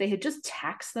way, if they had just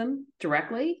taxed them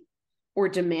directly, or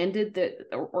demanded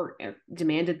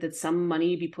that some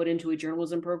money be put into a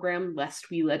journalism program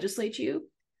lest we legislate you,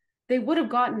 they would have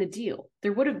gotten a deal.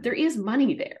 There is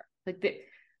money there.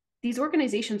 These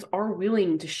organizations are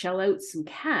willing to shell out some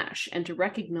cash and to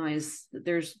recognize that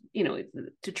there's,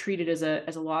 to treat it as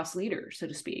a lost leader, so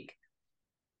to speak.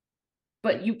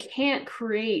 But you can't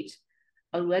create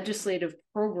a legislative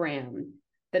program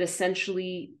that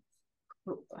essentially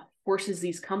forces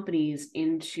these companies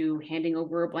into handing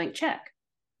over a blank check,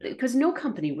 because no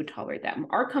company would tolerate that.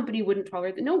 Our company wouldn't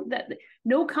tolerate that.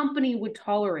 No company would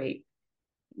tolerate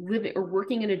living or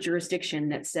working in a jurisdiction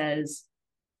that says,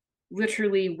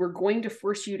 literally, we're going to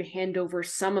force you to hand over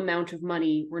some amount of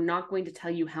money. We're not going to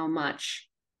tell you how much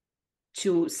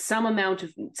to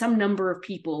some number of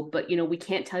people, but we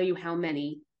can't tell you how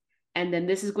many. And then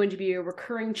this is going to be a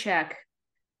recurring check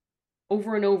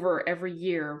over and over every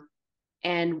year.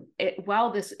 And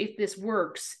if this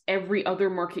works, every other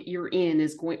market you're in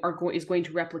is going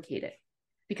to replicate it,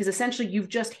 because essentially you've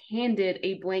just handed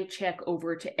a blank check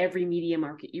over to every media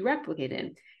market you replicate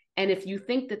in. And if you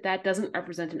think that doesn't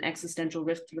represent an existential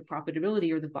risk to the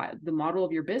profitability or the model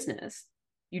of your business,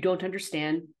 you don't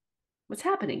understand what's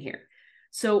happening here.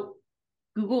 So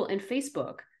Google and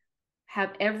Facebook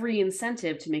have every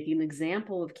incentive to make an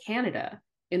example of Canada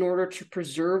in order to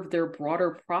preserve their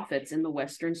broader profits in the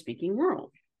Western-speaking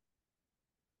world.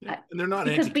 Yeah. And they're not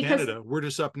anti-Canada. We're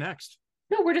just up next.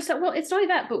 No, it's not only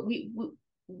that, but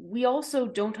we also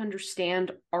don't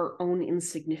understand our own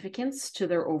insignificance to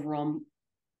their overall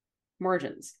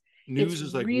margins. News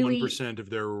is like 1% of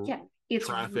their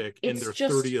traffic in their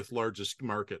 30th largest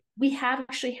market. We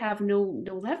actually have no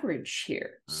leverage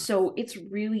here. So it's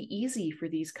really easy for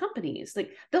these companies.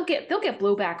 They'll get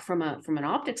blowback from an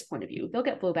optics point of view. They'll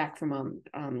get blowback from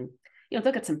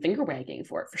they'll get some finger wagging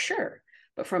for it for sure.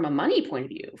 But from a money point of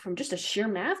view, from just a sheer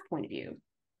math point of view,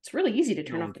 it's really easy to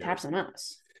turn off the taps on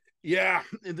us. Yeah.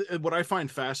 What I find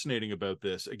fascinating about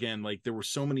this, again, there were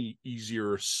so many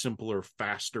easier, simpler,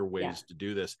 faster ways to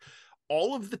do this.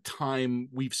 All of the time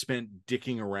we've spent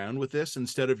dicking around with this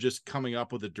instead of just coming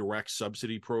up with a direct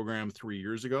subsidy program 3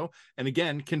 years ago. And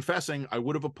again, confessing, I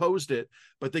would have opposed it,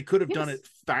 but they could have done it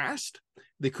fast.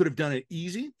 They could have done it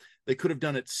easy. They could have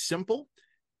done it simple.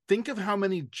 Think of how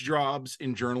many jobs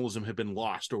in journalism have been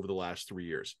lost over the last 3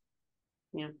 years.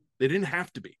 Yeah. They didn't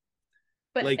have to be.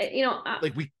 But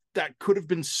that could have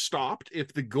been stopped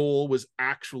if the goal was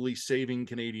actually saving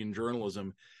Canadian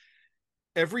journalism.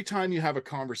 Every time you have a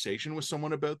conversation with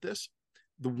someone about this,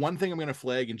 the one thing I'm going to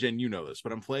flag, and Jen, you know this,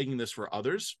 but I'm flagging this for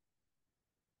others,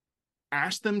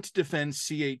 ask them to defend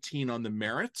C18 on the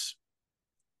merits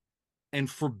and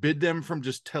forbid them from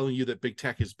just telling you that big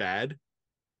tech is bad.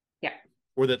 Yeah.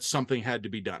 Or that something had to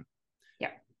be done.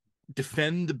 Yeah.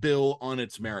 Defend the bill on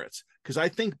its merits, because I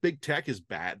think big tech is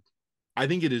bad. I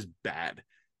think it is bad.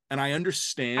 And I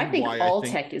understand why all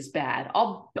tech is bad.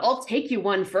 I'll take you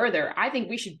one further. I think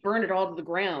we should burn it all to the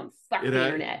ground. Fuck the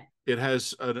internet. It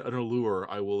has an allure,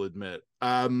 I will admit.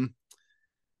 I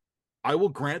will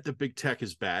grant that big tech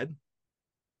is bad.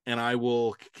 and I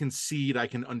will concede I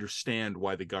can understand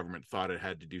why the government thought it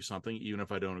had to do something, even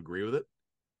if I don't agree with it.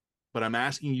 But I'm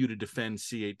asking you to defend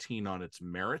C-18 on its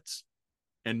merits,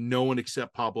 and no one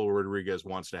except Pablo Rodriguez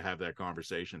wants to have that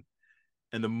conversation.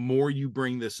 And the more you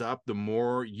bring this up, the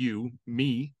more you,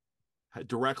 me,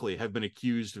 directly have been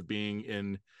accused of being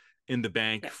in the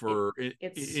bank for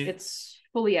it's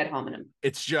fully ad hominem.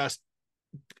 It's just,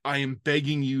 I am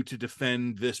begging you to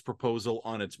defend this proposal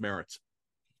on its merits.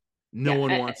 No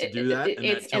one wants to do that, and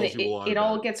that tells you a lot. It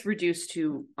all gets reduced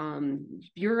to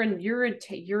you're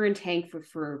in tank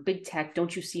for big tech.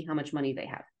 Don't you see how much money they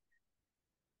have?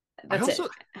 That's it.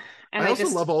 And I also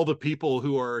love all the people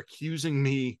who are accusing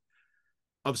me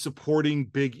of supporting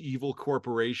big evil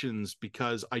corporations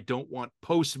because I don't want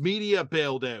Postmedia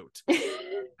bailed out.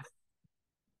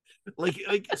 like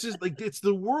it's just like it's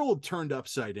the world turned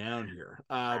upside down here.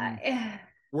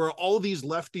 Where all these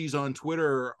lefties on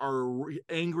Twitter are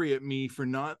angry at me for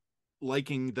not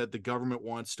liking that the government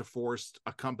wants to force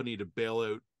a company to bail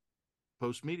out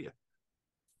Postmedia.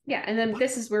 Yeah, and then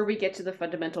this is where we get to the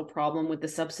fundamental problem with the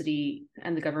subsidy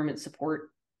and the government support.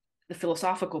 The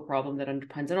philosophical problem that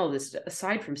underpins all this,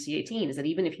 aside from C-18, is that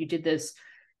even if you did this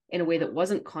in a way that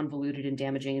wasn't convoluted and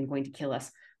damaging and going to kill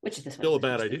us, which is still a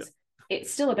bad idea.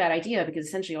 It's still a bad idea because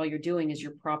essentially all you're doing is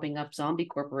you're propping up zombie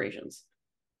corporations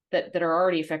that are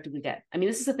already effectively dead. I mean,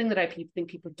 this is the thing that I think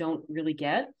people don't really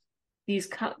get. The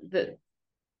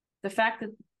fact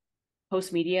that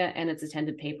Postmedia and its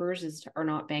attendant papers are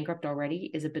not bankrupt already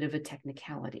is a bit of a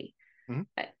technicality.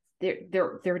 Mm-hmm.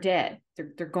 They're dead.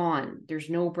 They're gone. There's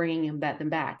no bringing them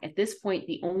back. At this point,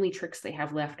 the only tricks they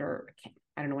have left are,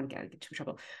 I don't want to get too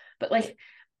trouble, but like,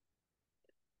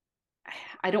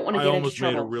 I don't want to get into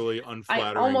trouble. I almost made a really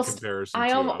unflattering comparison.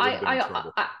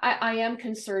 I am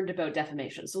concerned about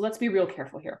defamation. So let's be real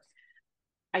careful here.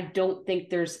 I don't think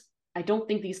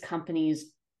these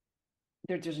companies,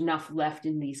 there's enough left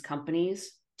in these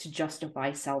companies to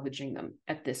justify salvaging them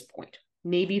at this point.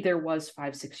 Maybe there was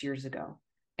 5-6 years ago.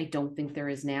 I don't think there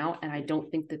is now. And I don't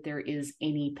think that there is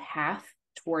any path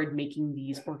toward making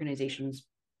these organizations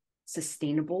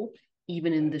sustainable,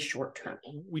 even in the short term.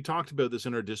 We talked about this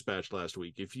in our dispatch last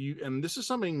week. And this is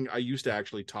something I used to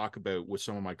actually talk about with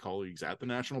some of my colleagues at the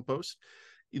National Post.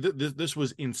 This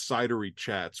was insidery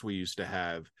chats we used to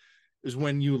have, is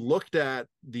when you looked at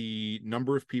the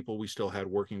number of people we still had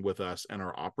working with us and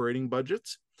our operating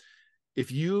budgets.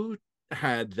 If you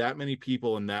had that many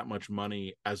people and that much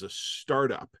money as a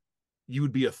startup, you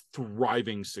would be a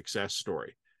thriving success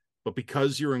story. But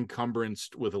because you're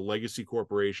encumberanced with a legacy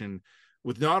corporation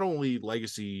with not only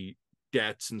legacy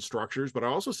debts and structures, but I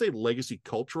also say legacy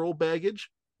cultural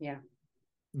baggage,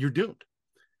 you're doomed.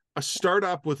 A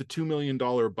startup with a $2 million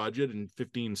budget and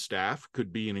 15 staff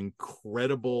could be an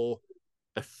incredible,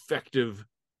 effective,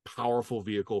 powerful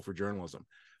vehicle for journalism.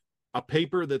 A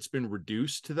paper that's been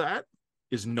reduced to that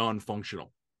is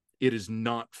non-functional. It is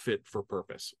not fit for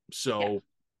purpose. So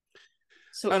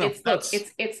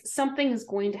it's something is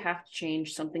going to have to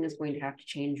change. Something is going to have to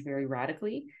change very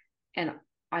radically. And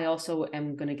I also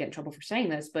am going to get in trouble for saying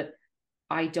this, but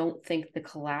I don't think the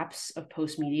collapse of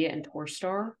Postmedia and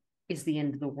Torstar is the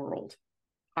end of the world.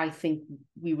 I think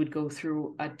we would go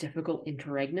through a difficult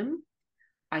interregnum.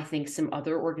 I think some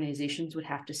other organizations would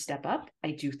have to step up.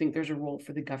 I do think there's a role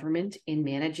for the government in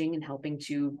managing and helping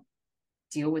to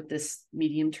deal with this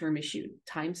medium-term issue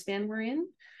time span we're in.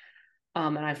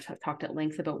 And I've talked at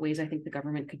length about ways I think the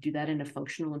government could do that in a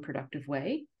functional and productive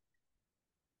way.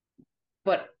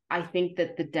 But I think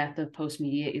that the death of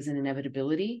Postmedia is an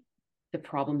inevitability. The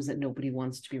problem is that nobody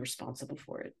wants to be responsible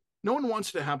for it. No one wants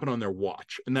it to happen on their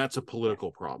watch, and that's a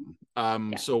political problem.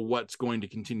 So what's going to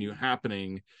continue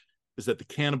happening is that the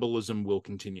cannibalism will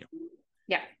continue.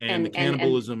 Yeah. And the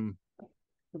cannibalism... And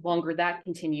the longer that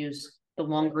continues, the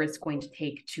longer it's going to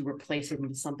take to replace it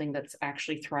into something that's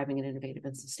actually thriving and innovative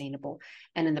and sustainable.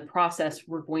 And in the process,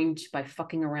 we're going to, by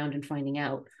fucking around and finding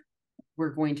out,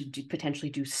 we're going to potentially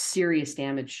do serious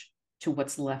damage to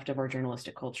what's left of our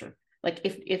journalistic culture. Like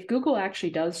if Google actually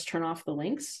does turn off the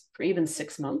links for even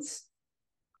 6 months,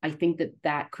 I think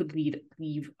that could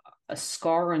leave a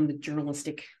scar on the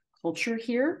journalistic culture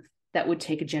here that would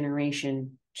take a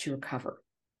generation to recover.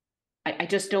 I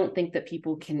just don't think that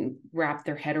people can wrap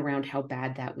their head around how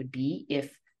bad that would be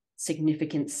if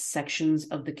significant sections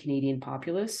of the Canadian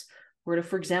populace were to,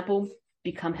 for example,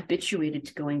 become habituated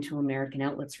to going to American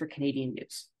outlets for Canadian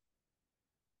news.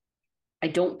 I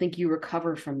don't think you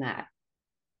recover from that.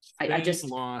 I just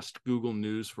lost Google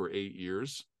News for 8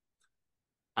 years.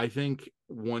 I think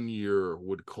 1 year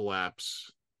would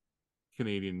collapse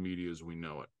Canadian media as we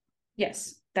know it.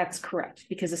 Yes, that's correct.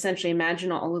 Because essentially,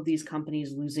 imagine all of these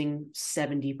companies losing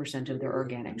 70% of their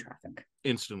organic traffic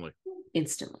instantly.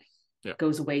 Yeah.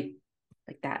 Goes away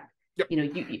like that. Yep.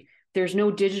 You there's no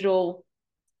digital,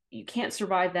 you can't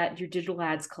survive that. Your digital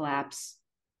ads collapse.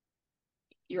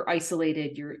 You're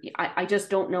isolated. I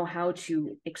just don't know how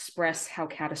to express how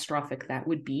catastrophic that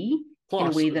would be. Plus, in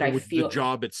a way that I feel the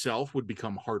job itself would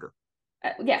become harder.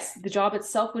 Yes, the job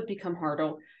itself would become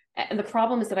harder. And the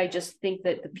problem is that I just think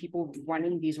that the people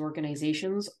running these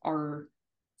organizations are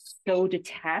so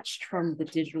detached from the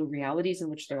digital realities in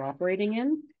which they're operating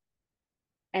in.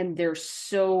 And they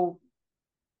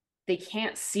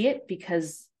can't see it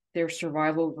because their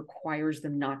survival requires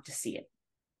them not to see it.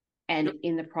 And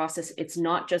in the process, it's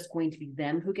not just going to be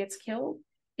them who gets killed.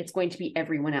 It's going to be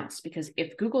everyone else. Because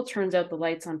if Google turns out the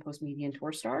lights on Postmedia and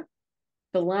Torstar,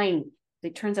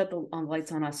 it turns out the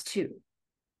lights on us too.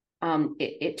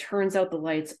 It turns out the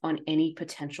lights on any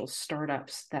potential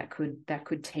startups that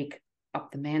could take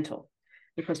up the mantle.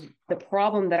 Because the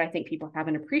problem that I think people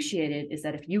haven't appreciated is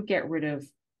that if you get rid of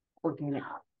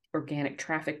organic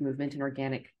traffic movement and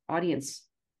organic audience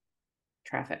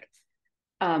traffic,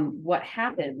 what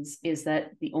happens is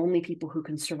that the only people who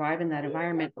can survive in that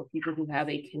environment are people who have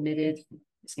a committed,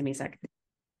 just give me a second,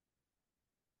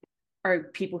 are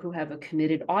people who have a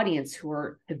committed audience who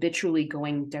are habitually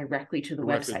going directly to the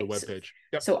website. The webpage.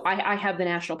 Yep. So I have the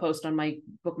National Post on my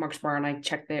bookmarks bar and I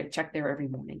check there every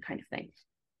morning kind of thing.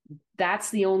 That's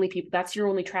the only people, that's your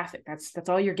only traffic. That's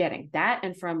all you're getting. That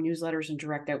and from newsletters and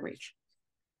direct outreach.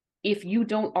 If you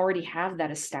don't already have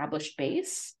that established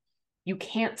base, you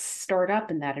can't start up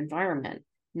in that environment,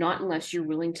 not unless you're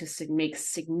willing to make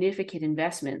significant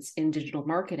investments in digital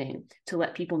marketing to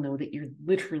let people know that you're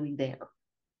literally there.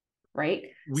 Right?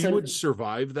 We would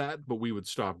survive that, but we would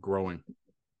stop growing.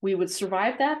 We would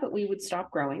survive that, but we would stop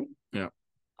growing. Yeah.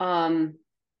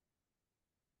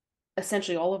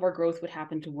 Essentially, all of our growth would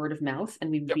happen to word of mouth, and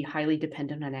we would be highly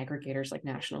dependent on aggregators like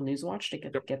National Newswatch to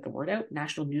get the word out.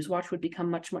 National Newswatch would become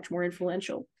much, much more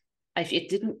influential if it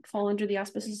didn't fall under the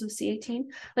auspices of C18.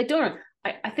 Like,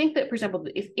 I think that, for example,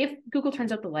 if Google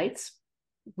turns out the lights,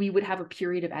 we would have a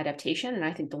period of adaptation. And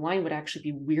I think the line would actually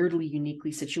be weirdly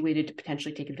uniquely situated to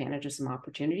potentially take advantage of some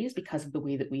opportunities because of the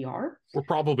way that we are. We're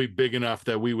probably big enough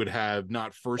that we would have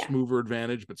not first mover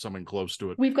advantage, but something close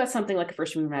to it. We've got something like a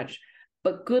first mover advantage,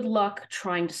 but good luck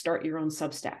trying to start your own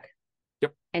Substack.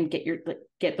 Yep. And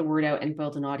get the word out and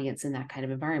build an audience in that kind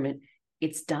of environment.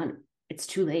 It's done. It's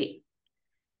too late.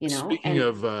 Speaking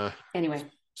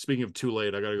of too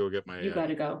late, I got to go get my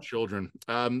children.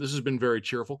 This has been very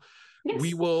cheerful. Yes.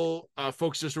 We will,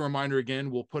 folks, just a reminder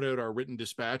again, we'll put out our written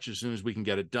dispatch as soon as we can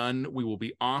get it done. We will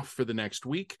be off for the next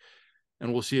week,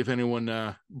 and we'll see if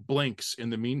anyone blinks in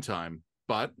the meantime.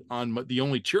 But on the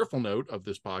only cheerful note of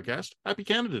this podcast, Happy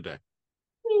Canada Day.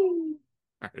 All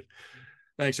right.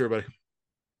 Thanks, everybody.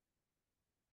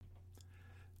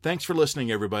 Thanks for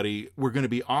listening, everybody. We're going to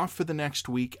be off for the next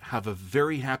week. Have a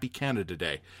very happy Canada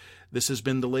Day. This has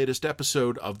been the latest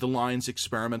episode of the Lines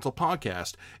Experimental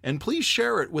Podcast, and please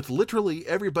share it with literally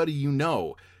everybody you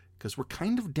know, because we're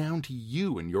kind of down to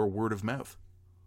you and your word of mouth.